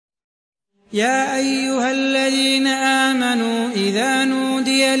يا أيها الذين آمنوا إذا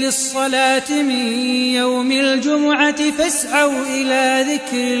نودي للصلاة من يوم الجمعة فاسعوا إلى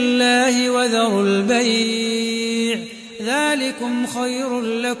ذكر الله وذروا البيع ذلكم خير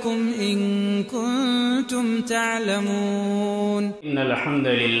لكم إن كنتم تعلمون. إن الحمد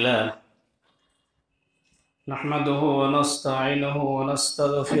لله نحمده ونستعينه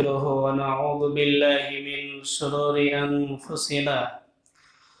ونستغفره ونعوذ بالله من شرور أنفسنا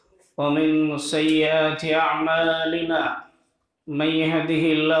ومن سيئات أعمالنا من يهده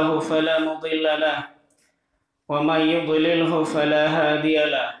الله فلا مضل له ومن يضلله فلا هادي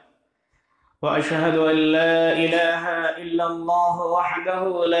له وأشهد أن لا إله إلا الله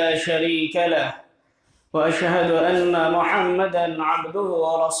وحده لا شريك له وأشهد أن محمدا عبده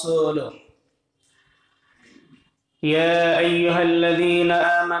ورسوله. يا أيها الذين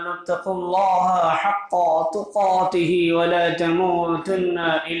آمنوا اتقوا الله حق تقاته ولا تموتن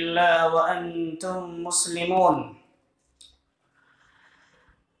إلا وأنتم مسلمون.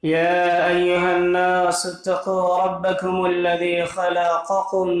 يا أيها الناس اتقوا ربكم الذي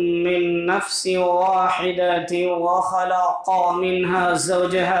خلقكم من نفس واحدة وخلق منها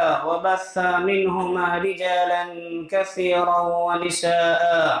زوجها وبث منهما رجالا كثيرا ونساء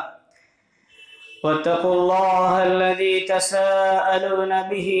واتقوا الله الذي تساءلون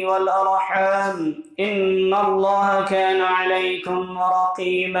به والأرحام إن الله كان عليكم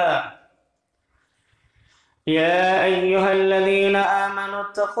رقيبا. يا أيها الذين آمنوا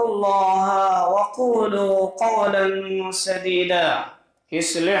اتقوا الله وقولوا قولا سديدا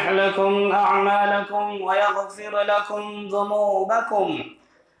يصلح لكم أعمالكم ويغفر لكم ذنوبكم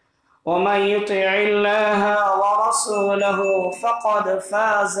ومن يطع الله ورسوله فقد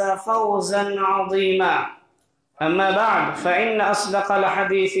فاز فوزا عظيما. أما بعد فإن أصدق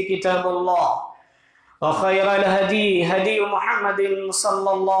الحديث كتاب الله وخير الهدي هدي محمد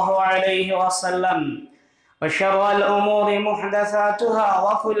صلى الله عليه وسلم وشر الأمور محدثاتها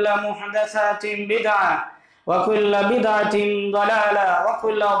وكل محدثات بدعة وكل بدعة ضلالة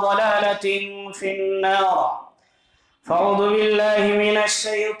وكل ضلالة في النار. فأعوذ بالله من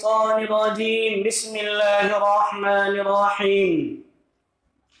الشيطان الرجيم بسم الله الرحمن الرحيم.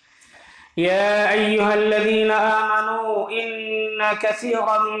 يا أيها الذين آمنوا إن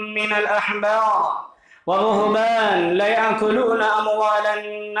كثيرا من الأحبار والرهبان ليأكلون أموال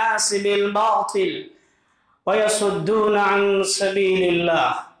الناس بالباطل ويصدون عن سبيل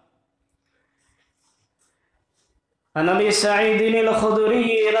الله. عن أبي سعيد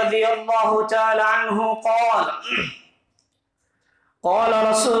الخدري رضي الله تعالى عنه قال قال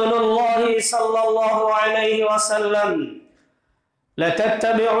رسول الله صلى الله عليه وسلم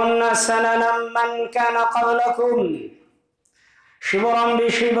لتتبعن سنن من كان قبلكم شبرا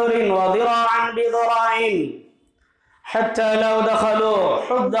بشبر وذراعا بذراع حتى لو دخلوا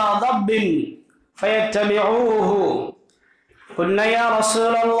حد ضب فيتبعوه. قلنا يا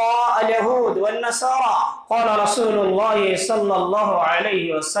رسول الله اليهود والنصارى قال رسول الله صلى الله عليه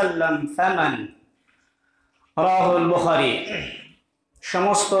وسلم فمن رواه البخاري.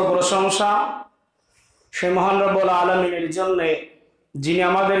 সমস্ত প্রশংসা সেই মহান রব্বুল আলামিনের জন্য যিনি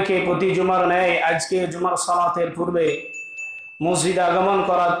আমাদেরকে প্রতি জুমার ন্যায় আজকে জুমার সালাতের পূর্বে মসজিদে আগমন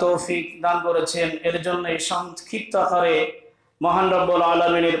করার তৌফিক দান করেছেন। এর জন্য সংক্ষিপ্ত আকারে মহান রব্বুল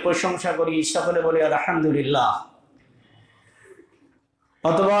আলামিনের প্রশংসা করি, সকলে বলি আলহামদুলিল্লাহ।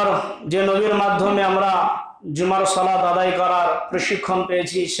 অতঃপর যে নবীর মাধ্যমে আমরা জুমার সালাত আদায় করার প্রশিক্ষণ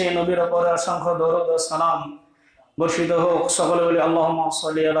পেয়েছি সেই নবীর উপরে অসংখ্য দরুদ ও সালাম বর্ষিত হোক, সকলে বলি আল্লাহুম্মা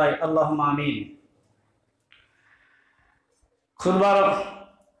সাল্লি আলাইহি আল্লাহুম্মা আমিন। খুতবার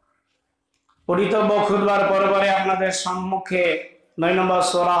পরিতব্য খুতবার পরে আপনাদের সম্মুখে 9 নম্বর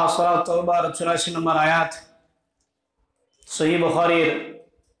সূরা সূরা তাওবার 84 নম্বর আয়াত সহিহ বুখারীর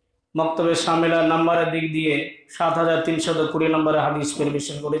মক্তবে শামিলা নম্বরের দিক দিয়ে 7320 নম্বরে হাদিস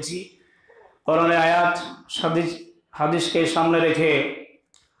পরিবেশন করেছি। কোরআনের আয়াত হাদিসকে সামনে রেখে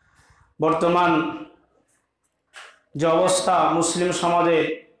বর্তমান যে অবস্থা মুসলিম সমাজে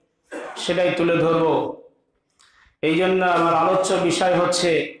সেটাই তুলে ধরব। এই জন্য আমার আলোচ্য বিষয়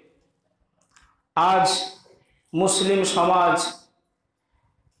হচ্ছে আজ মুসলিম সমাজ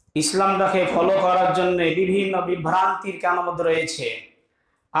ইসলামটাকে ফলো করার জন্য বিভিন্ন বিভ্রান্তির কারণ মধ্যে রয়েছে।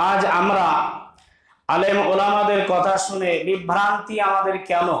 আজ আমরা আলেম ওলামাদের কথা শুনে বিভ্রান্তি আমাদের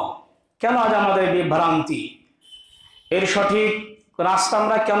কেন আজ আমাদের বিভ্রান্তি, এর সঠিক রাস্তা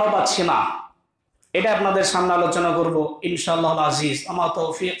আমরা কেন পাচ্ছি না, এটা আপনাদের সামনে আলোচনা করব ইনশাআল্লাহ আজিজ। আমা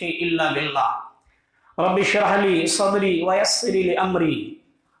তৌফিকি ইল্লা বিল্লাহ। রব্বি ইশরাহ লি সাদরি ওয়া ইয়াসসির লি আমরি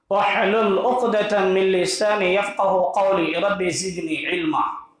ওয়াহলুল উকদাতাম মিন লিসানি ইয়াফকাহু কওলি রব্বি জিদনি ইলমা।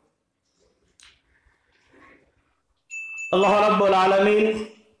 আল্লাহ রাব্বুল আলামিন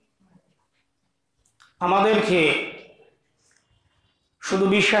আমাদেরকে শুধু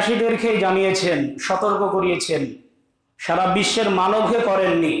বিশ্বাসীদেরকে জানিয়েছেন, সতর্ক করিয়েছেন, সারা বিশ্বের মানবকে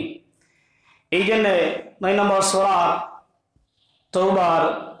করেননি। এই জন্য 9 নম্বর সূরা তওবার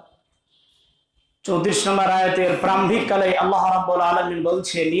 34 নম্বর আয়াতের প্রারম্ভিক কালে আল্লাহ রাব্বুল আলামিন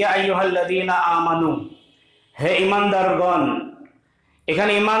বলছেন, ইয়া আইয়ুহাল্লাযীনা আমানু, হে ঈমানদারগণ।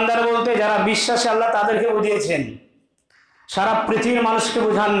 এখানে ঈমানদার বলতে যারা বিশ্বাসী আল্লাহ তাদেরকে বুঝিয়েছেন, সারা পৃথিবীর মানুষকে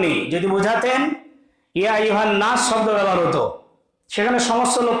বোঝাননি। যদি বোঝাতেন ইয়া আইয়ুহান নাস শব্দ ব্যবহার হতো, সেখানে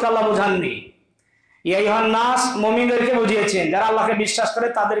সমস্ত লোককে আল্লাহ বোঝাননি। ইয়া আইয়ুহান নাস মুমিনদেরকে বুঝিয়েছেন, যারা আল্লাহকে বিশ্বাস করে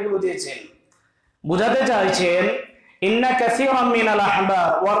তাদেরকে বুঝিয়েছেন। বুঝাতে চাইছেন ইন্না কাসীরাম মিনাল আহবার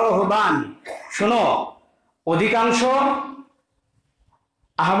ওয়ার রুহবান, শোনো অধিকাংশ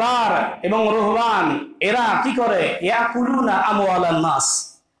আহবার এবং রুহবান এরা কি করে, ইয়াকুলুনা আমওয়ালান নাস,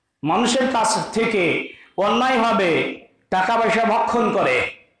 মানুষের কাছ থেকে অন্যায়ভাবে টাকা পয়সা ভক্ষণ করে।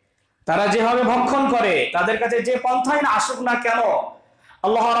 তারা যেভাবে ভক্ষণ করে, তাদের কাছে যে পন্থাই না আসুক না কেন,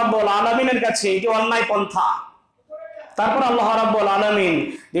 আল্লাহ রাব্বুল আলামিনের কাছে এটি অন্যায় পন্থা। তারপর আল্লাহ রাব্বুল আলামিন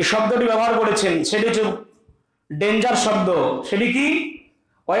যে শব্দটি ব্যবহার করেছেন সেটি হচ্ছে ডেঞ্জার শব্দ। সেটি কি?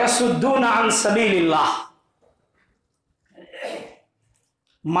 ওয়াসুদ্দুনা আন সাবিলিল্লাহ,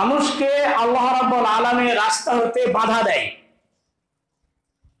 মানুষকে আল্লাহ রাব্বুল আলামিনের রাস্তা হতে বাধা দেয়।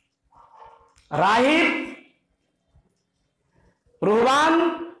 রাহিব, রুহবান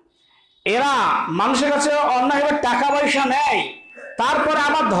এরা মানুষের কাছে অন্যায়ভাবে টাকা পয়সা নেয়, তারপরে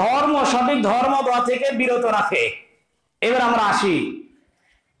আবার ধর্ম, সঠিক ধর্ম দেওয়া থেকে বিরত রাখে। এবার আমরা আসি,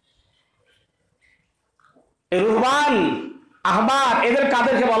 রুহবান আহবার এদের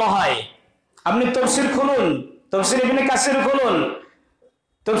কাদেরকে বলা হয়? আপনি তাফসীর খুলুন, তাফসীর ইবনে কাসির খুলুন,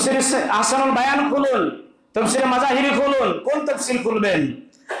 তাফসীর আহসানুল বায়ান খুলুন, তাফসীর মাজাহিরি খুলুন, কোন তাফসীর খুলবেন?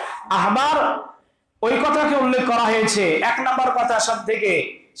 আহবার ওই কথাকে উল্লেখ করা হয়েছে। 1 নম্বর কথা সব থেকে,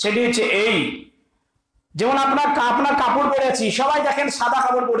 সেটি হচ্ছে এই, যেমন আপনার কাপড় পরেছি, সবাই দেখেন সাদা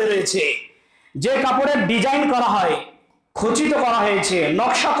কাপড় পরে রয়েছে, যে কাপড়ের ডিজাইন করা হয়, খচিত করা হয়েছে,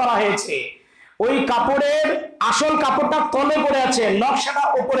 নকশা করা হয়েছে, ওই কাপড়ের আসল কাপড়টা তলে পড়ে আছে, নকশাটা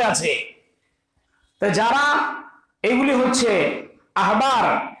উপরে আছে। তো যারা এগুলি হচ্ছে আহবার,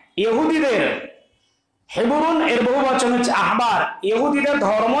 ইহুদিদের, হেবরুন এর বহু বচন হচ্ছে আহবার, ইহুদিদের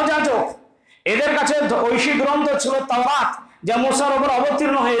ধর্মযাজক, এদের কাছে ঐশী গ্রন্থ ছিল তাওরাত, যা মুসার উপর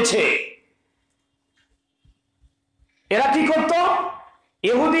অবতীর্ণ হয়েছে। এরা কি করত?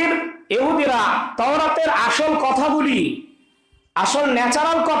 ইহুদিরা তাওরাতের আসল কথাগুলি, আসল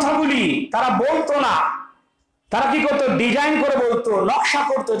ন্যাচারাল কথাগুলি তারা বলতো না। তারা কি করতো? ডিজাইন করে বলতো, নকশা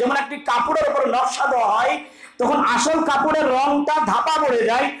করতো। যেমন একটি কাপড়ের উপর নকশা দেওয়া হয়, তখন আসল কাপড়ের রংটা ধাপা পড়ে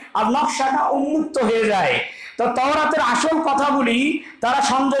যায় আর নকশাটা উন্মুক্ত হয়ে যায়। তো তাওরাতের আসল কথাগুলি তারা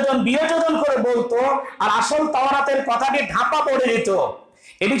সংযোজন বিয়োজন করে বলতো, আর আসল তাওরাতের কথাটি ঢাপা পড়ে যেত।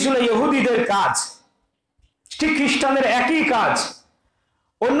 এটি ছিল ইহুদিদের কাজ। ঠিক খ্রিস্টানদের একই কাজ।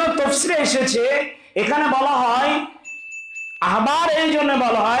 অন্য তাফসীরে এসেছে, এখানে বলা হয় আহবার এই জন্য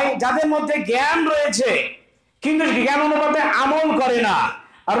বলা হয় যাদের মধ্যে জ্ঞান রয়েছে কিন্তু জ্ঞান অনুপাতে আমল করে না।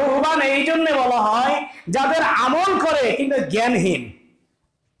 আর রুহবান এই জন্য বলা হয় যাদের আমল করে কিন্তু জ্ঞানহীন।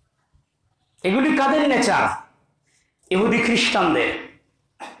 এগুলি কাদের নেচার? ইহুদি খ্রিস্টানদের।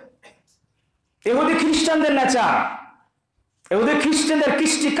 ইহুদি খ্রিস্টানদের নেচার, ইহুদি খ্রিস্টানদের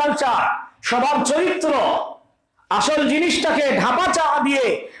কৃষ্টি কালচার, স্বভাব চরিত্র, আসল জিনিসটাকে ঢাপা চাপা দিয়ে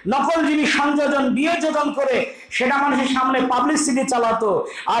নকল জিনিস সংযোজন বিয়োজন করে সেটা মানুষের সামনে পাবলিসিটি চালাতো,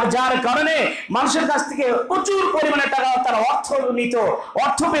 আর যার কারণে মানুষের কাছ থেকে প্রচুর পরিমাণে টাকা তারা অর্থ নিত,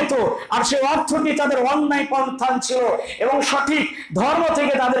 অর্থ পেত, আর সেই অর্থটি তাদের অন্যায় পন্থান ছিল এবং সঠিক ধর্ম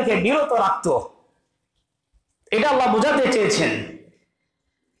থেকে তাদেরকে বিরত রাখত। এটা আল্লাহ বোঝাতে চেয়েছেন।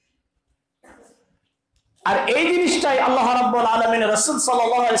 আর এই জিনিসটাই আল্লাহ রাব্বুল আলামিন রাসূল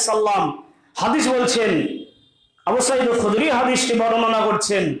সাল্লাল্লাহু আলাইহি সাল্লাম হাদিস বলছেন, আবু সাঈদ খুদরি হাদিসটি বর্ণনা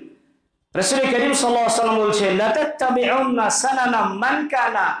করছেন। রাসূল করিম সাল্লাল্লাহু আলাইহি ওয়াসাল্লাম বলছেন, লা তাত্তাবিউন্না সানানা মান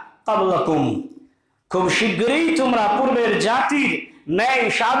কানা ক্বাবলাকুম, খুব শীঘ্রই তোমরা পূর্বের জাতির ন্যায়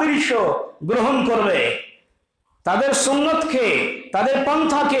সাদৃশ্য গ্রহণ করবে। তাদের সুন্নতকে, তাদের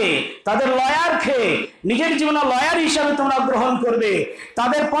পন্থাকে, তাদের লয়ারকে নিজের জীবনে লয়ার হিসাবে তোমরা গ্রহণ করবে,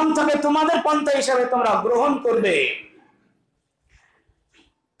 তাদের পন্থাকে তোমাদের পন্থা হিসাবে তোমরা গ্রহণ করবে।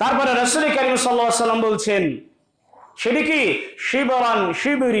 তারপরে রাসূল করিম সাল্লাল্লাহু আলাইহি ওয়াসাল্লাম বলছেন, সেটি কি? শিবরান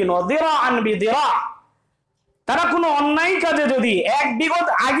শিবরিন ওয়া দিরাআন বিদিরা, তারা কোনো অন্যায় কাজে যদি 1 বিঘত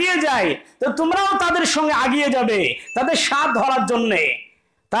আগিয়ে যায় তো তোমরাও তাদের সঙ্গে আগিয়ে যাবে তাদের সাথ ধরার জন্য।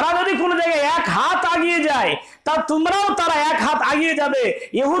 তারা যদি কোনো জায়গায় 1 হাত আগিয়ে যায় তা তোমরাও তারা 1 হাত আগিয়ে যাবে।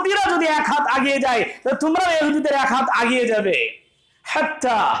 ইহুদিরা যদি 1 হাত আগিয়ে যায় তো তোমরাও ইহুদিদের 1 হাত আগিয়ে যাবে।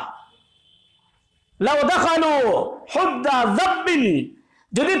 হাত্তা লাউ দাখালু হুদ্দা যাব্বিন,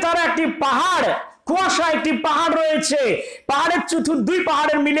 যদি তারা একটি পাহাড় কুয়াশা একটি পাহাড় রয়েছে, পাহাড়ের দুই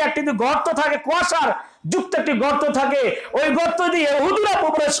পাহাড়ের মিলে একটি গর্ত থাকে, কুয়াশার যুক্ত একটি গর্ত থাকে, ওই গর্ত দিয়ে ইহুদিরা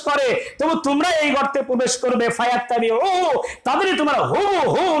প্রবেশ করে, তবু তোমরা এই গর্তে প্রবেশ করবে, তাদেরই তোমরা হু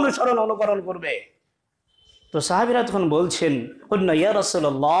অনুসরণ অনুকরণ করবে। তো সাহাবীরা তখন বলছেন, ইয়া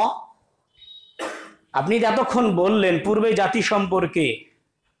রাসূলুল্লাহ, আপনি এতক্ষণ বললেন পূর্বে জাতি সম্পর্কে,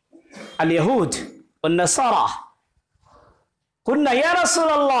 আল ইহুদ ওয়ান নাসারা, কুননা ইয়া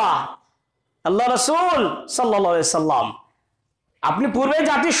রাসূলুল্লাহ, আল্লাহ রাসূল সাল্লাল্লাহু আলাইহি সাল্লাম, আপনি পূর্বে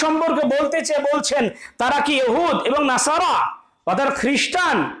জাতির সম্পর্কে বলছেন তারা কি ইহুদ এবং নাসারা, অর্থাৎ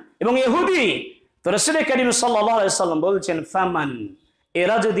খ্রিস্টান এবং ইহুদি। তো রাসূল কারীম সাল্লাল্লাহু আলাইহি সাল্লাম বলছেন, ফামান,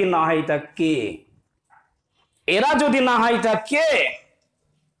 এরা যদি না হয় তা কে? এরা যদি না হয় তা কে?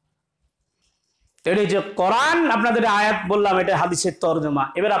 এই যে কোরআন আপনাদের আয়াত বললাম, এটা হাদিসের তরজমা।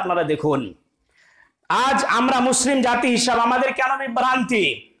 এবার আপনারা দেখুন, আজ আমরা মুসলিম জাতি হিসাব আমাদের কেন বিভ্রান্তি?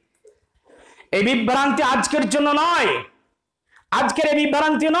 এই বিভ্রান্তি আজকের জন্য নয়, আজকের এই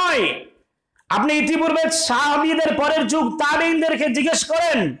বিভ্রান্তি নয়। আপনি ইতিপূর্বে সাহাবীদের পরের যুগ তাবেঈনদেরকে জিজ্ঞেস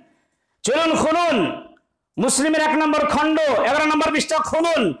করেন, চলুন খুলুন মুসলিমের 1 নম্বর খণ্ড 11 নম্বর পৃষ্ঠা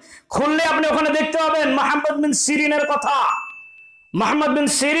খুলুন, খুললে আপনি ওখানে দেখতে পাবেন মুহাম্মদ বিন সিরিনের কথা। মুহাম্মদ বিন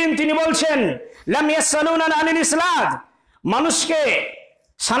সিরিন তিনি বলছেন, লাম ইয়াসআলুনা আনিল ইসলাদ, মানুষকে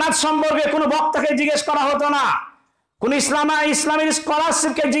সানাদ সম্পর্কে কোনো বক্তাকে জিজ্ঞেস করা হতো না, কোন ইসলামের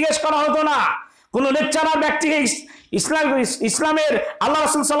স্কলারশিপকে জিজ্ঞেস করা হতো না, কোন লেকচারার ব্যক্তিকে ইসলামের আল্লাহ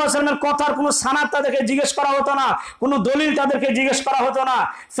রাসূল সাল্লাল্লাহু আলাইহি ওয়াসাল্লামের কথার কোন সানাদ তাদেরকে জিজ্ঞেস করা হতো না, কোন দলিল তাদেরকে জিজ্ঞেস করা হতো না।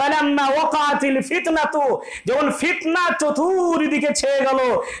 ফালাম্মা ওয়াকাতিল ফিতনাতু, যখন ফিতনা চতুর্দিকে ছেয়ে গেল,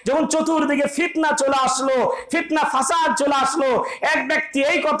 যখন চতুর্দিকে ফিতনা চলে আসলো, ফিতনা ফাসাদ চলে আসলো, এক ব্যক্তি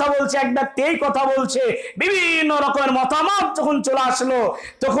এই কথা বলছে, এক ব্যক্তি এই কথা বলছে, বিভিন্ন রকমের মতামত যখন চলে আসলো,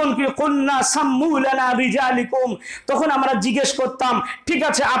 তখন কি কুন্না সাম্মু লানা রিজালিকুম, তখন আমরা জিজ্ঞেস করতাম, ঠিক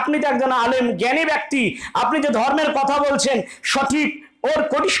আছে আপনি তো একজন আলেম জ্ঞানী ব্যক্তি, আপনি যে ধর্মের কথা বলছেন সঠিক ওর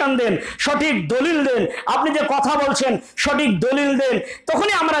কোটেশন দেন, সঠিক দলিল দেন, আপনি যে কথা বলছেন সঠিক দলিল দেন।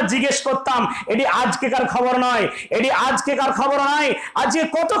 তখনই আমরা জিজ্ঞেস করতাম, এটি আজকেকার খবর নয়, এটি আজকেকার খবর নয়, আজকে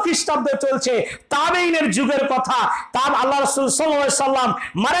কত খ্রিস্টাব্দে চলছে, তাবেঈনের যুগের কথা। আল্লাহ রাসূল সাল্লাল্লাহু আলাইহি সাল্লাম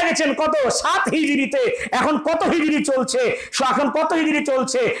মারা গেছেন কত 7 হিজরিতে, এখন কত হিজরি চলছে, এখন কত হিজরি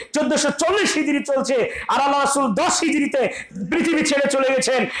চলছে, 1440 হিজরি চলছে, আর আল্লাহ রাসূল 10 হিজরিতে পৃথিবী ছেড়ে চলে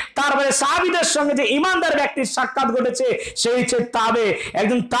গেছেন। তারপরে সাহাবীদের সঙ্গে যে ঈমানদার ব্যক্তির সাক্ষাৎ ঘটেছে সেই হচ্ছে তাবে।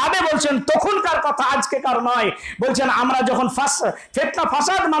 একজন তাবে বলছেন তখনকার কথা, আজকেকার নয়। বলছেন আমরা যখন ফিতনা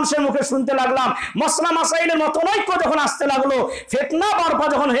ফাসাদ মানুষের মুখে শুনতে লাগলাম, মসলা মাসাইলের মতনৈক্য যখন আসতে লাগলো, ফিতনা বরপা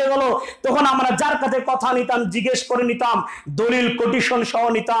যখন হয়ে গেল, তখন আমরা যার কাছে কথা নিতাম জিজ্ঞেস করে নিতাম, দলিল কোটেশন সহ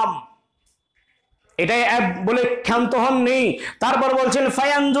নিতাম। এটাই বলে ক্ষান্ত হননি। তারপর বলছেন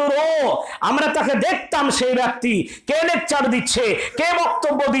ফায়ানজুরু, আমরা তাকে দেখতাম, সেই ব্যক্তি কে লেকচার দিচ্ছে, কে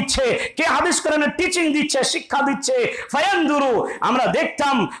বক্তব্য দিচ্ছে, কে হাদিস কোরআনের টিচিং দিচ্ছে, শিক্ষা দিচ্ছে। ফায়ানজুরু, আমরা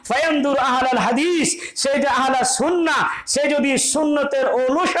দেখতাম, ফায়ানজুর আহলাল হাদিস, সে যে আহলা সুন্নাহ, সে যদি সুন্নতের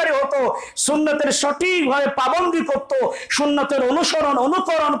অনুসারী হতো, সুন্নতের সঠিকভাবে পাবন্দি করত, সুন্নতের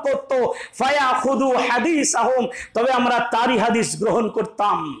অনুকরণ করত, ফায়াখুযু হাদিসাহুম, তবে আমরা তারই হাদিস গ্রহণ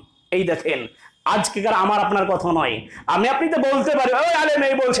করতাম। এই দেখেন, আজকেকার আমার আপনার কথা নয়। আপনি তো বলতে পারি ওই আলেম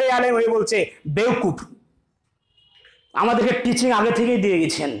এই বলছে, এই আলেম এই বলছে, বেওকুফ। আমাদেরকে টিচিং আগে থেকেই দিয়ে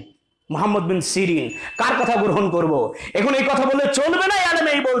গেছেন মুহাম্মদ বিন সিরিন, কার কথা গ্রহণ করব? এখন এই কথা বললে চলবে না, এই আলেম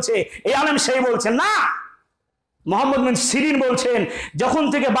এই বলছে, এই আলেম সেই বলছে না। মুহাম্মদ বিন সিরিন বলছেন, যখন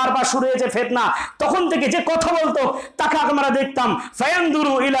থেকে বারবার শুরু হয়েছে ফিতনা, তখন থেকে যে কথা বলতো তাকে আমরা দেখতাম,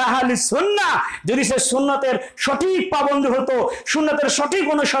 ফায়ানদুরু ইলা আহলিস সুন্নাহ, যদি সে সুন্নতের সঠিক পাবন্দি হতো, সুন্নতের সঠিক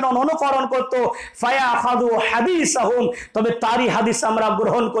অনুকরণ করত, ফায়াখাযু হাদিসাহুম, তবে তারই হাদিস আমরা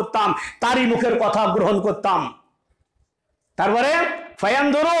গ্রহণ করতাম, তারই মুখের কথা গ্রহণ করতাম। তারপরে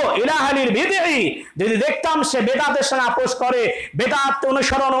ফায়ানদুরু ইলা আহলিল বিদঈ, যদি দেখতাম সে বেদাতের সঙ্গে আপোষ করে, বেদাত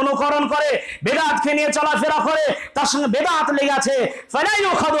অনুকরণ করে, বেদাতকে নিয়ে চলাফেরা করে, তার সঙ্গে বেদাত লেগে আছে, ফালা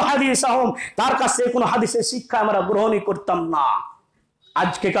ইউখাযু হাদিসাহুম, তার কাছে কোনো হাদিসের শিক্ষা আমরা গ্রহণই করতাম না।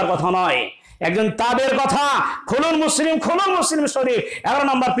 আজকেকার কথা নয়, একজন তাবের কথা। খুলুন মুসলিম শরীফ 11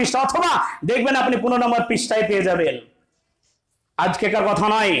 নম্বর পৃষ্ঠা, অথবা দেখবেন আপনি 15 নম্বর পৃষ্ঠায় পেয়ে যাবেন। আজকেকার কথা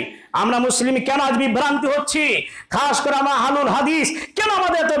নয়। আমরা মুসলিম কেন আজ বিভ্রান্তি হচ্ছি, খাস করে আমরা আহলুল হাদিস কেন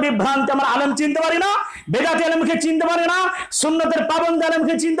আমাদের এত বিভ্রান্তি? আমরা আলেম চিনতে পারি না, বেদাতি আলেমকে চিনতে পারি না, সুন্নতের পাবন্দি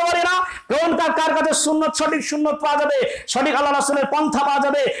আলেমকে চিনতে পারি না। কোন কার কাছে সুন্নত, সঠিক সুন্নত পাওয়া যাবে, সঠিক আল্লাহ রাসূলের পন্থা পাওয়া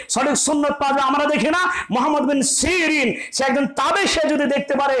যাবে, সঠিক সুন্নত পাওয়া যাবে, আমরা দেখি না। মুহাম্মদ বিন সিরিন, সে একজন তাবে, সে যদি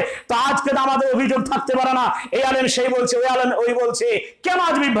দেখতে পারে তো আজকে আমাদের অভিযোগ থাকতে পারে না, এই আলেম সেই বলছে, ওই আলেম ওই বলছে। কেন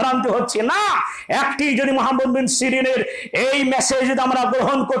আজ বিভ্রান্তি হচ্ছে না? একটি যদি মুহাম্মদ বিন সিরিনের এই মেসেজ যদি আমরা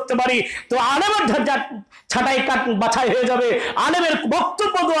গ্রহণ করতে পারি, তো আলেমের ছাঁটাই বাছাই হয়ে যাবে, আলেমের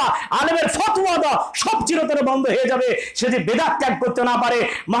বক্তব্য দেওয়া, আলেমের ফতোয়া দেওয়া সব চিরতরে বন্ধ হয়ে যাবে। সে যদি বেদাত ত্যাগ করতে না পারে,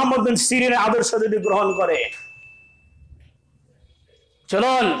 মুহাম্মদ বিন সিরিনের আদর্শ যদি গ্রহণ করে।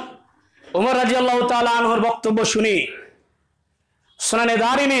 চলুন ওমর রাদিয়াল্লাহু তাআলা আনহুর বক্তব্য শুনি। সুনানে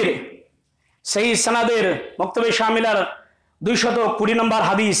দারিমির সেই সনদের বক্তব্যে শামিলার 220 নম্বর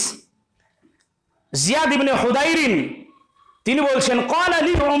হাদিস, জিয়াদ ইবনে হুদাইরিন তিনি বলছেন, ক্বালা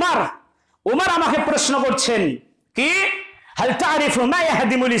লি ওমর, ওমর আমাকে প্রশ্ন করছেন কি, হাল তারিফু মা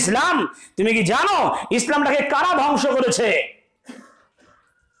ইয়াহদিমুল ইসলাম, তুমি কি জানো ইসলামটাকে কারা ধ্বংস করেছে?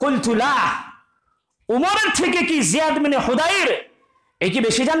 কুলতু লা, ওমরের থেকে কি জিয়াদ ইবনে হুদাইর এই কি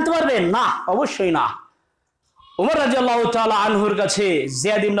বেশি জানতে পারবেন? না, অবশ্যই না। ওমর রাদিয়াল্লাহু তাআলা আনহুর কাছে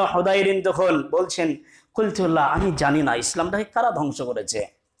জিয়াদ ইবনে হুদাইরিন তখন বলছেন, কুলতু লা, আমি জানি না ইসলামটাকে কারা ধ্বংস করেছে।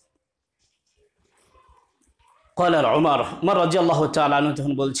 ক্বালা ওমর, ওমর রাদিয়াল্লাহু তাআলা আনহু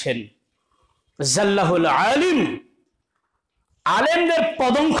তখন বলছেন, জাল্লাহুল আলিম, আলেমদের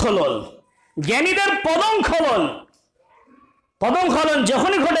পদঙ্খলন, জ্ঞানীদের পদঙ্খলন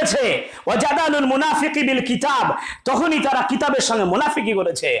যখনই ঘটেছে, ওয়াজাদালুল মুনাফিকি বিল কিতাব, তখনই তারা কিতাবের সঙ্গে মুনাফিকি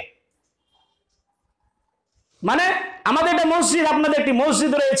করেছে। মানে আমাদের একটা মসজিদ, আপনাদের একটি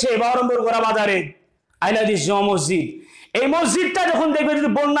মসজিদ রয়েছে বহরমপুর গোরা বাজারে, আইলাদিস জমা মসজিদ। এই মসজিদটা যখন দেখবে যদি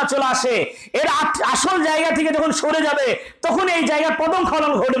বন্যা চলে আসে, এর আসল জায়গা থেকে যখন সরে যাবে, তখন এই জায়গার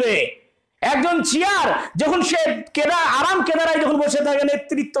পদঙ্খলন ঘটবে। একজন চেয়ার যখন সে আরাম কেদারায় যখন বসে থাকে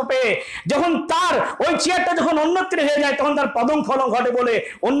নেতৃত্ব পেয়ে, যখন তার ওই চেয়ারটা যখন অন্যত্রে হয়ে যায়, তখন তার পদঙ্খলন ঘটে বলে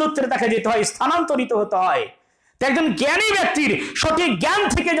অন্যত্রে তাকে যেতে হয়, স্থানান্তরিত হতে হয়। একজন জ্ঞানী ব্যক্তির সঠিক জ্ঞান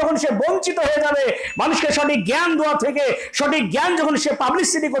থেকে যখন সে বঞ্চিত হয়ে যাবে, মানুষকে সঠিক জ্ঞান দেওয়া থেকে, সঠিক জ্ঞান যখন সে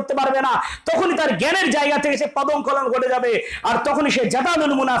পাবলিসিটি করতে পারবে না, তখনই তার জ্ঞানের জায়গা থেকে সে পদঙ্খলন ঘটে যাবে। আর তখনই সে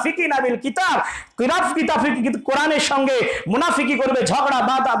জাদালুল মুনাফিকিনা বিল কিতাব, কোরআনের সঙ্গে মুনাফিকি করবে, ঝগড়া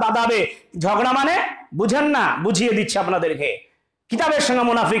বাঁধাবে। ঝগড়া মানে বুঝেন না, বুঝিয়ে দিচ্ছে আপনাদেরকে। কিতাবের সঙ্গে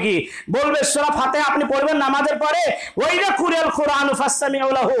মুনাফিকি বলবে, সূরা ফাতিহা আপনি পড়বেন নামাজের পরে, ওয়াইদা কুরিয়াল কুরআনু ফাসতামিউ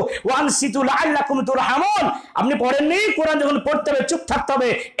লাহু ওয়া আনসিতু লাআল্লাকুম তুরহামুন, আপনি পড়েননি, কোরআন যখন পড়তে হবে চুপ থাকতে হবে।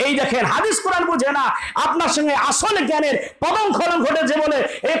 এই দেখেন হাদিস কোরআন বুঝে না, আপনার সঙ্গে আসল জ্ঞানের পদঙ্খলন ঘটেছে বলে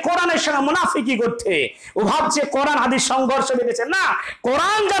এই কোরআনের সঙ্গে মুনাফিকি করতে ও ভাবছে কোরআন হাদিস সংঘর্ষ বেঁধেছে। না,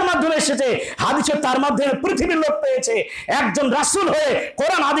 কোরআন যার মাধ্যমে এসেছে, হাদিসও তার মাধ্যমে পৃথিবীর লোক পেয়েছে। একজন রাসূল হয়ে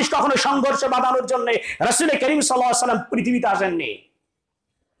কোরআন হাদিস কখনো সংঘর্ষ বাঁধানোর জন্য রাসূল করিম সাল্লাল্লাহু আলাইহি ওয়াসাল্লাম পৃথিবীতে আসেননি।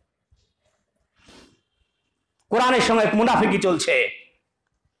 কোরআনের সঙ্গে মুনাফিকি চলছে।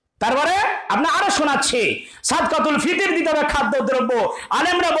 তারপরে আপনার আরো শোনাচ্ছি, সাদকাতুল ফিতর দিতে হবে খাদ্যদ্রব্য।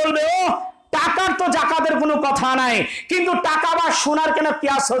 আলেমরা বলবে, ও টাকার তো জাকাতের কোনো কথা নাই, কিন্তু টাকা বা সোনার কেন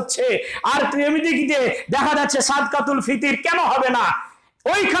কিয়াস হচ্ছে? আর এমনিতে দেখা যাচ্ছে সাদকাতুল ফিতর কেন হবে না,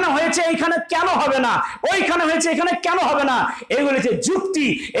 ওইখানে হয়েছে এইখানে কেন হবে না, ওইখানে হয়েছে এখানে কেন হবে না? এগুলো হচ্ছে যুক্তি,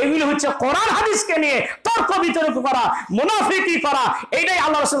 এগুলো হচ্ছে কোরআন হাদিসকে নিয়ে তর্ক বিতর্ক করা, মুনাফিকি করা। এইটাই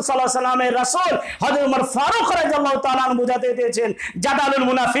আল্লাহ রাসূল সাল্লাল্লাহু আলাইহি ওয়াসাল্লামের রাসূল হযরত ওমর ফারুক রাদিয়াল্লাহু তাআলা আনহু বুঝাতে দিয়েছেন, জাদালুল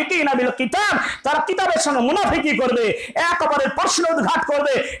মুনাফিকিনা বিল কিতাব, তারা কিতাবের সঙ্গে মুনাফিকি করবে, এক অপরের প্রশ্ন উদ্ঘাট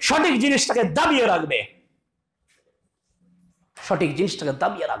করবে, সঠিক জিনিসটাকে দাবিয়ে রাখবে, সঠিক জিনিসটাকে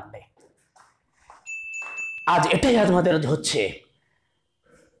দাবিয়ে রাখবে। আজ এটাই আমাদের হচ্ছে।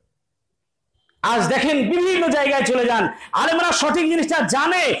 আজ দেখেন বিভিন্ন জায়গায় চলে যান, আলেমরা সঠিক জিনিসটা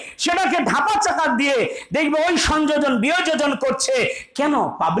জানে, সেটাকে ধাপা চাকা দিয়ে দেখবে ওই সংযোজন বিয়োজন করছে। কেন?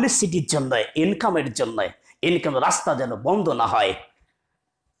 পাবলিসিটির জন্য, ইনকামের জন্য, ইনকাম রাস্তা যেন বন্ধ না হয়।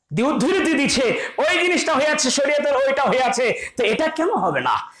 উদ্ধৃতি দিচ্ছে, ওই জিনিসটা হয়ে আছে শরীয়তের, ওইটা হয়ে আছে, তো এটা কেন হবে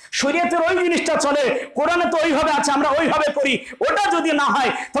না? শরীয়তের ওই জিনিসটা চলে, কোরআনে তো ওইভাবে আছে, আমরা ওইভাবে করি, ওটা যদি না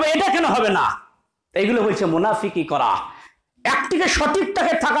হয় তবে এটা কেন হবে না? এগুলো হচ্ছে মুনাফিকি করা। একটিকে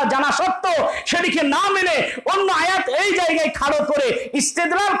সঠিকটাকে থাকা জানা সত্ত্বেও সেটিকে না মেনে অন্য আয়াত এই জায়গায় খাড়ো করে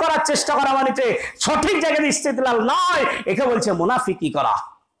ইস্তেদলাল করার চেষ্টা করা, মানে সঠিক জায়গায় ইস্তেদলাল নয়, একে বলছে মুনাফিকি করা।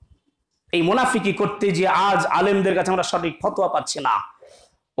 এই মুনাফিকি করতে যে আজ আলেমদের কাছে আমরা সঠিক ফতোয়া পাচ্ছি না।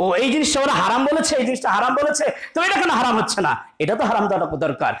 ও এই জিনিসটা ওরা হারাম বলেছে, এই জিনিসটা হারাম বলেছে, তো এটা কেন হারাম হচ্ছে না? এটা তো হারাম দেওয়াটা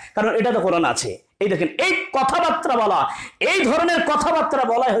দরকার, কারণ এটা তো কোরআন আছে। এই দেখেন, এই কথাবার্তা বলা, এই ধরনের কথাবার্তা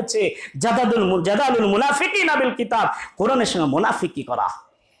বলাই হচ্ছে জাদালুল মুনাফিকিনা বিল কিতাব, কোরআনের সঙ্গে মুনাফিকি করা।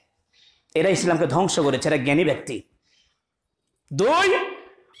 এরা ইসলামকে ধ্বংস করেছে, এরা জ্ঞানী ব্যক্তি। দুই,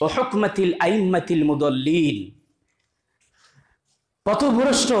 ও হুকমাতিল আইম্মাতিল মুদাল্লিন,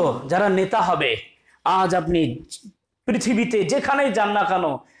 পথভ্রষ্ট যারা নেতা হবে। আজ আপনি পৃথিবীতে যেখানেই যান না কেন,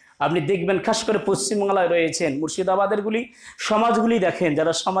 আপনি দেখবেন, খাস করে পশ্চিমবাংলায় রয়েছেন, মুর্শিদাবাদের সমাজগুলি দেখেন,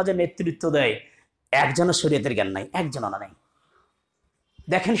 যারা সমাজে নেতৃত্ব দেয়, একজনের শরীয়তের জ্ঞান নাই, একজনও নাই।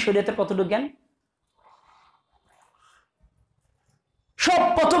 দেখেন শরীয়তের কতটুকু জ্ঞান, সব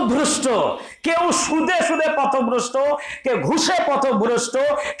পথভ্রষ্ট, কেউ সুদে সুদে পথভ্রষ্ট, কেউ ঘুষে পথভ্রষ্ট,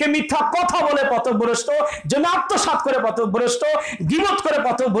 কেউ মিথ্যা কথা বলে পথভ্রষ্ট, জমি আত্মসাৎ করে পথভ্রষ্ট, গীবত করে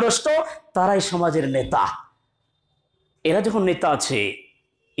পথভ্রষ্ট, তারাই সমাজের নেতা। এরা যখন নেতা আছে,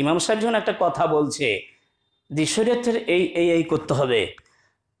 ইমাম সাহেব যখন একটা কথা বলছে যে শরীয়তের এই এই এই করতে হবে,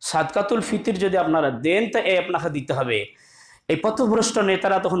 সাদকাতুল ফিতর যদি আপনারা দেন তা এই আপনাকে দিতে হবে, এই পথভ্রষ্ট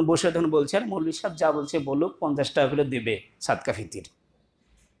নেতারা তখন বসে তখন বলছে আর মৌলভী সাহেব যা বলছে বলুক, 50 টাকা করে দেবে সাদকা ফিতর,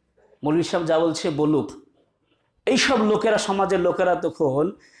 মৌলভী সাহেব যা বলছে বলুক। এইসব লোকেরা, সমাজের লোকেরা তখন,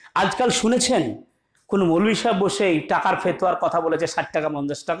 আজকাল শুনেছেন কোন মৌলভী সাহেব বসে টাকার ফেতোয়ার কথা বলেছে 60 টাকা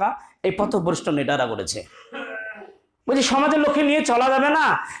 50 টাকা, এই পথভ্রষ্ট নেতারা বলেছে। বলছি সমাজের লোককে নিয়ে চলা যাবে না,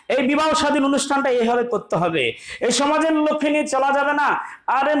 এই বিবাহ স্বাধীন অনুষ্ঠানটা এইভাবে করতে হবে, এই সমাজের লোককে নিয়ে চলা যাবে না,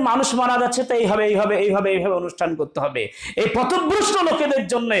 আরে মানুষ মারা যাচ্ছে তো এইভাবে এইভাবে এইভাবে এইভাবে অনুষ্ঠান করতে হবে। এই পথভ্রষ্ট লোকেদের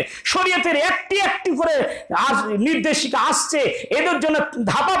জন্য শরীয়তের একটি একটি করে নির্দেশিকা আসছে, এদের জন্য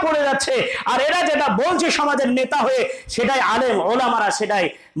ধাপা পড়ে যাচ্ছে, আর এরা যেটা বলছে সমাজের নেতা হয়ে, সেটাই আলেম ওলামারা সেটাই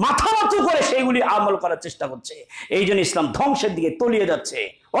মাথা নত করে সেইগুলি আমল করার চেষ্টা করছে। এই জন্য ইসলাম ধ্বংসের দিকে তলিয়ে যাচ্ছে,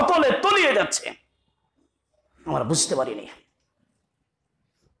 অতলে তলিয়ে যাচ্ছে। আমরা বুঝতে পারিনি,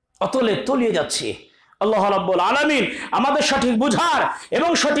 অতলে তলিয়ে যাচ্ছে। আল্লাহ রাব্বুল আলামিন আমাদের সঠিক বুঝার এবং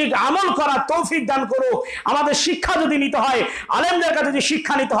সঠিক আমল করার তৌফিক দান করুক। আমাদের শিক্ষা যদি নিতে হয়, আলেমদের কাছে যদি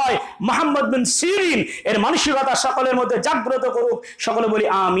শিক্ষা নিতে হয়, মুহাম্মদ বিন সিরিন এর মানসিকতা সকলের মধ্যে জাগ্রত করুক। সকলে বলি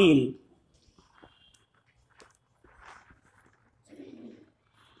আমিন।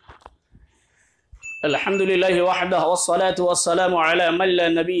 আলহামদুলিল্লাহি ওয়াহদাহু ওয়াসসালাতু ওয়াসসালামু আলা মান লা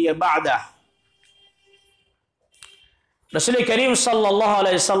নাবিয়্যা বা'দাহু। রাসূল করিম সাল্লাল্লাহু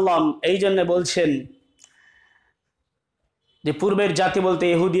আলাইহি সাল্লাম এই জন্য বলছেন যে পূর্বের জাতি বলতে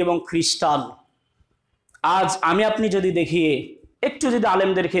ইহুদি এবং খ্রিস্টান, আজ আমি আপনি যদি দেখি, একটু যদি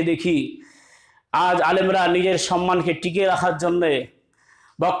আলেমদেরকে দেখি, আজ আলেমরা নিজের সম্মানকে টিকিয়ে রাখার জন্য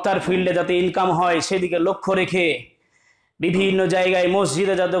বক্তার ফিল্ডে যাতে ইনকাম হয় সেদিকে লক্ষ্য রেখে বিভিন্ন জায়গায়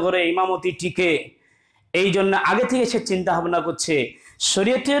মসজিদে যাতে করে ইমামতি টিকে, এই জন্য আগে থেকে সে চিন্তা ভাবনা করছে।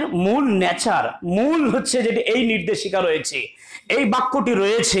 শরীয়তের মূল নেচার, মূল হচ্ছে যেটি এই নির্দেশিকা রয়েছে, এই বাক্যটি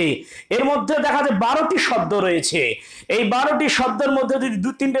রয়েছে, এর মধ্যে দেখা যায় 12টি শব্দ রয়েছে। এই 12টি শব্দের মধ্যে যদি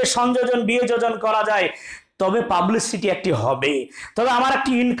 2-3টে সংযোজন বিয়োজন করা যায় তবে পাবলিসিটি একটি হবে, তবে আমার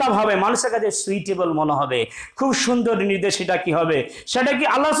একটি ইনকাম হবে, মানুষের কাছে সুইটেবল মনে হবে। খুব সুন্দর নির্দেশ। সেটা কি হবে? সেটা কি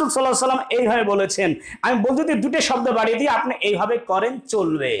আল্লাহ রাসূল সাল্লাল্লাহু আলাইহি ওয়াসাল্লাম এইভাবে বলেছেন। আমি বলতে দিই 2টে শব্দ বাড়িয়ে দিই, আপনি এইভাবে করেন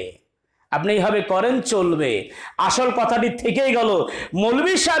চলবে, আপনি এইভাবে করেন চলবে। আসল কথাটি থেকেই গেল।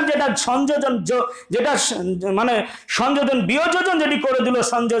 মৌলভী সাহেব যেটা সংযোজন, যেটা মানে সংযোজন বিয়োজন যেটি করে দিল,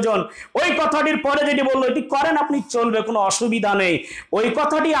 সংযোজন, ওই কথাটির পরে যেটি বললো এটি করেন আপনি চলবে, কোনো অসুবিধা নেই, ওই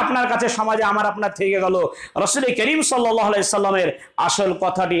কথাটি আপনার কাছে সমাজে আমার আপনার থেকে গেল। রাসূল করিম সাল্লাল্লাহু আলাইহি সাল্লামের আসল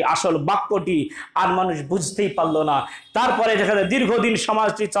কথাটি, আসল বাক্যটি আর মানুষ বুঝতেই পারলো না। তারপরে দেখা যায় দীর্ঘদিন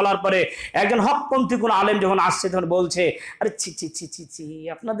সমাজটি চলার পরে একজন হকপন্থী কোন আলেম যখন আসছে তখন বলছে, আরে ছি ছি ছি ছি ছি,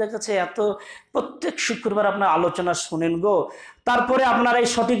 আপনাদের কাছে এত প্রত্যেক শুক্রবার আপনার আলোচনা শুনেন গো, তারপরে আপনারা এই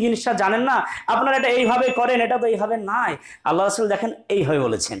সঠিক জিনিসটা জানেন না, আপনারা এটা এইভাবে করেন, এটা তো এইভাবে নাই। আল্লাহ রাসূল দেখেন এইভাবে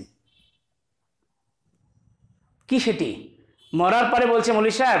বলেছেন। কি সেটি? মরার পরে বলছে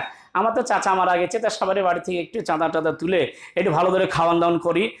মৌলভী সাহেব আমার তো চাচা মারা গেছে, তা সবারই বাড়ি থেকে একটু চাঁদা টাদা তুলে একটু ভালো করে খাওয়ান দাওয়ান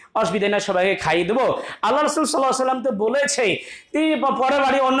করি, অসুবিধা নেই, সবাইকে খাইয়ে দেবো। আল্লাহ রাসূল সাল্লাল্লাহু আলাইহি ওয়াসাল্লাম তো বলেছেই পরের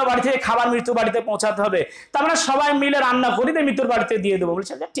বাড়ি অন্য বাড়ি থেকে খাবার মৃত্যু বাড়িতে পৌঁছাতে হবে, তা আমরা সবাই মিলে রান্না করি তো মৃত্যুর বাড়িতে দিয়ে দেবো।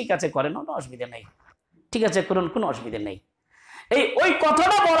 বলছে ঠিক আছে করেন, কোনো অসুবিধা নেই, ঠিক আছে করুন, কোনো অসুবিধা নেই। ওই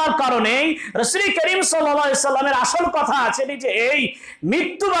কথাটা বলার কারণেই রাসূল করিম সাল্লাল্লাহু আলাইহি সাল্লামের আসল কথা আছে যে এই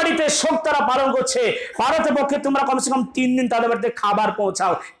মৃত্যু বাড়িতে শোক তারা পালন করছে, পারতে পক্ষে তোমরা কমসে কম 3 দিন তাদের বাড়িতে খাবার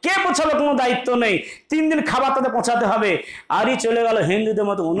পৌঁছাও। কে পৌঁছাবে কোনো দায়িত্ব নেই, 3 দিন খাবার তাদের পৌঁছাতে হবে। আরই চলে গেল হিন্দুদের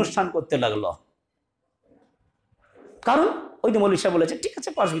মতো অনুষ্ঠান করতে লাগলো, কারণ ওই যে মৌলভী সাহেব বলেছে ঠিক আছে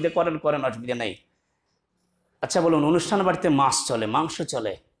অসুবিধা করেন করেন অসুবিধা নেই। আচ্ছা বলুন, অনুষ্ঠান বাড়িতে মাছ চলে, মাংস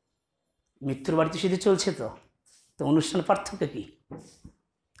চলে, মৃত্যুর বাড়িতে শুধু চলছে তো, তো অনুষ্ঠানের পার্থক্য কি?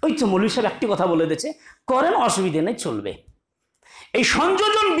 ওই তো মৌলভী সাহেব একটি কথা বলে দিয়েছে, করেন অসুবিধা নেই চলবে। এই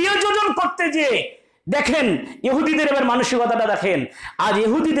সংযোজন বিয়োজন করতে যে দেখেন ইহুদিদের এবার মানসিকতাটা দেখেন। আজ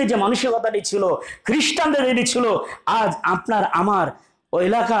ইহুদিদের যে মানসিকতাটি ছিল, খ্রিস্টানদের যেটি ছিল, আজ আপনার আমার ওই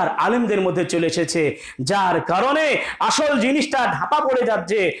এলাকার আলেমদের মধ্যে চলে এসেছে, যার কারণে আসল জিনিসটা ঢাপা পড়ে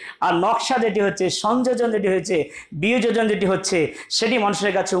যাচ্ছে। আর নকশা যেটি হচ্ছে, সংযোজন যেটি হচ্ছে, বিয়োজন যেটি হচ্ছে, সেটি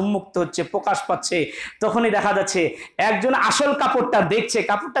মানুষের কাছে উন্মুক্ত হচ্ছে, প্রকাশ পাচ্ছে। তখনই দেখা যাচ্ছে একজন আসল কাপড়টা দেখছে,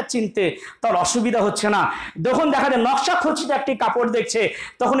 কাপড়টা চিনতে তার অসুবিধা হচ্ছে না। যখন দেখা যায় নকশা খচিত একটি কাপড় দেখছে,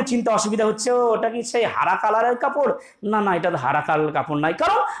 তখনই চিনতে অসুবিধা হচ্ছে, ওটা কি সেই হারা কালারের কাপড়? না না, এটা তো হারা কালারের কাপড় নাই,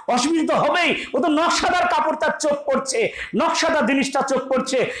 কারণ অসুবিধা তো হবেই, ও তো নকশাদার কাপড় তার চোখ পড়ছে, নকশাদার জিনিসটা চোখ চোখ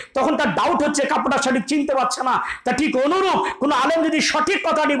পড়ছে, তখন তার ডাউট হচ্ছে, কাপড়টা সঠিক চিনতে পারছে না। তা ঠিক অনুরূপ কোন আলেম যদি সঠিক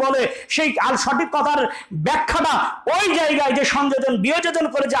কথাটি বলে, সেই সঠিক কথার ব্যাখ্যাটা ওই জায়গায় যে সংযোজন বিয়োজন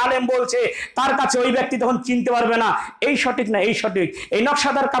করে যে আলেম বলছে, তার কাছে ওই ব্যক্তি তখন চিনতে পারবে না এই সঠিক না এই সঠিক, এই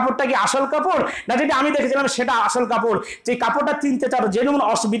নকশাদার কাপড়টা কি আসল কাপড় না যেটা আমি দেখেছিলাম সেটা আসল কাপড়। যে কাপড়টা চিনতে তার যেমন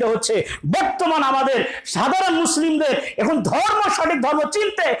অসুবিধা হচ্ছে, বর্তমান আমাদের সাধারণ মুসলিমদের এখন সঠিক ধর্ম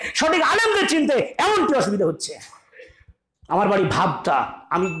চিনতে, সঠিক আলেমদের চিনতে এমনটি অসুবিধা হচ্ছে। আমার বাড়ি ভাবটা,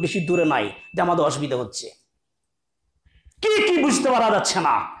 আমি বেশি দূরে নাই যে আমাদের অসুবিধা হচ্ছে। কি কি বুঝতে পারা যাচ্ছে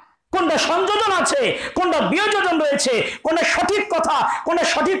না, কোনটা সংযোজন আছে, কোনটা বিয়োজন রয়েছে, কোনটা সঠিক কথা, কোনটা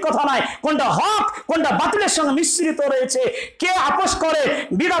সঠিক কথা নাই, কোনটা হক, কোনটা বাতিলের সঙ্গে মিশ্রিত রয়েছে, কে আপোষ করে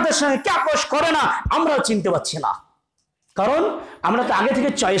বিদাতের সঙ্গে, কে আপোষ করে না, আমরাও চিনতে পারছি না। কারণ আমরা তো আগে থেকে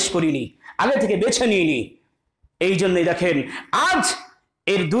চয়েস করিনি, আগে থেকে বেছে নিইনি। এই জন্যই দেখেন আজ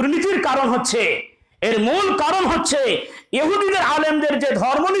এর দুর্নীতির কারণ হচ্ছে, এর মূল কারণ হচ্ছে ইহুদিদের আলেমদের যে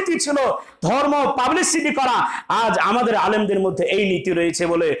ধর্মনীতি ছিল, ধর্ম পাবলিসিটি করা, আজ আমাদের আলেমদের মধ্যে এই নীতি রয়েছে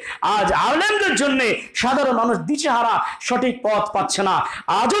বলে আজ আলেমদের জন্য সাধারণ মানুষ দিশেহারা, সঠিক পথ পাচ্ছে না।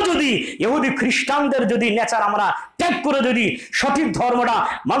 আজও যদি ইহুদি খ্রিস্টানদের যদি নেচার আমরা ত্যাগ করে যদি সঠিক ধর্মটা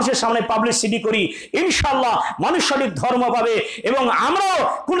মানুষের সামনে পাবলিসিটি করি, ইনশাআল্লাহ মানুষ সঠিক ধর্ম পাবে এবং আমরাও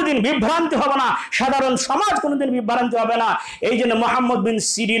কোনোদিন বিভ্রান্তি হবে না, সাধারণ সমাজ কোনোদিন বিভ্রান্তি হবে না। এই জন্য মুহাম্মদ বিন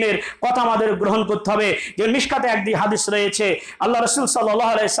সিরিনের কথা আমাদের গ্রহণ করতে হবে। যে মিশকাতে একটি হাদিস রয়েছে, আল্লাহ রাসূল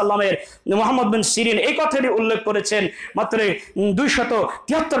সাল্লাল্লাহু আলাইহি সাল্লামের মুহাম্মদ বিন সিরিন এই কথাটি উল্লেখ করেছেন, মাত্র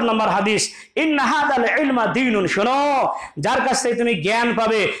 273 নম্বর হাদিস, ইন্না হাদাল ইলমা দীনুন। শোনো, যার কাছ থেকে তুমি জ্ঞান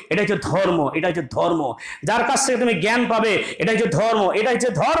পাবে এটা হচ্ছে ধর্ম, এটা হচ্ছে ধর্ম। যার কাছ থেকে তুমি জ্ঞান পাবে এটা হচ্ছে ধর্ম, এটা হচ্ছে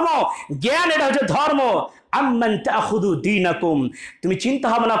ধর্ম। জ্ঞান এটা হচ্ছে ধর্ম। আম্মান তাখুদু দীনাকুম, তুমি চিন্তা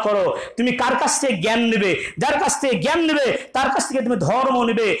ভাবনা করো তুমি কার কাছ থেকে জ্ঞান নেবে। যার কাছ থেকে জ্ঞান নেবে তার কাছ থেকে তুমি ধর্ম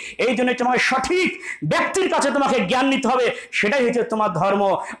নেবে। এই জন্য তোমাকে সঠিক ব্যক্তির কাছে তোমাকে জ্ঞান নিতে হবে, সেটাই হচ্ছে তোমার ধর্ম।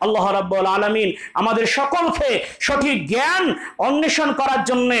 আল্লাহ রাব্বুল আলামিন আমাদের সকলকে সঠিক জ্ঞান অন্বেষণ করার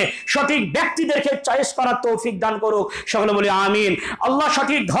জন্য সঠিক ব্যক্তিদেরকে চয়েস করার তৌফিক দান করুক, সকলে বলি আমিন। আল্লাহ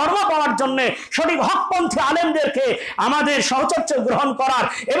সঠিক ধর্ম পাওয়ার জন্য সঠিক হকপন্থী আলেমদেরকে আমাদের সহচর্য গ্রহণ করার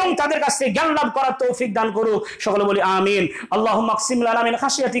এবং তাদের কাছ থেকে জ্ঞান লাভ করার তৌফিক দান করুক, সকলে বলি আমিন। আল্লাহুম্মা আকসিম লানা মিন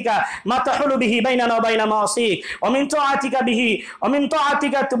খাশিয়াতিকা মা তাহুলু বিহি বাইনানা ওয়া বাইনা মাসিক ওয়া মিন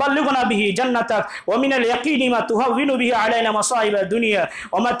তাআতিকা তুবাল্লিগুনা বিহি জান্নাতাক ওয়া মিনাল ইয়াকিনি মা তুহাওয়িনু বিহি আলাইনা মাসাইবা দুনিয়া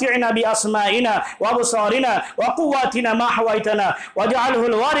ওয়া মাতি'না বিআসমাইনা ওয়া আবসারিনা ওয়া কুওয়াতিনা মা হাওয়াইতানা ওয়াজআলহু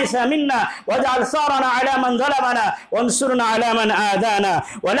আল-ওয়ারিসা মিন্না ওয়াজআল সারানা আলা মান যালামানা ওয়ানসুরনা আলা মান আযানা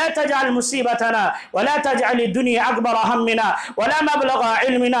ওয়া লা তাজআল মুসিবাতানা ওয়া লা তাজআল ad-dunya আকবারা হাম্মিনা ওয়া লা মাবলাগা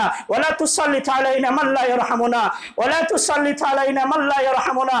ইলমিনা ওয়া লা তুসাল্লিত আলাইনা মান লা يرحمنا ولا تسلط علينا من لا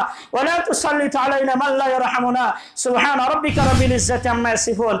يرحمنا ولا تسلط علينا من لا يرحمنا سبحان ربك رب العزة عما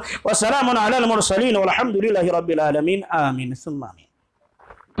يصفون وسلام على المرسلين والحمد لله رب العالمين آمين ثم آمين.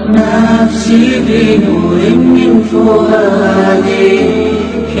 نفسي بنور من فؤادي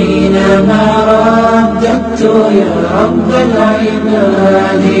حينما رددت يا رب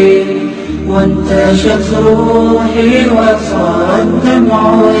العباد وانتشت روحي وصار الدمع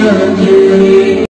يجري